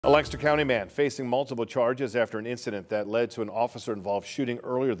A Lancaster County man facing multiple charges after an incident that led to an officer-involved shooting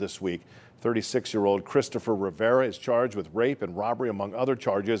earlier this week. 36-year-old Christopher Rivera is charged with rape and robbery, among other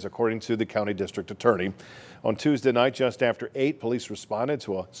charges, according to the county district attorney. On Tuesday night, just after 8, police responded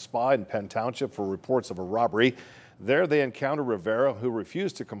to a spa in Penn Township for reports of a robbery. There, they encountered Rivera, who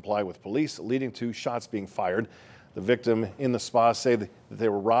refused to comply with police, leading to shots being fired. The victim in the spa say that they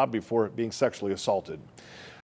were robbed before being sexually assaulted.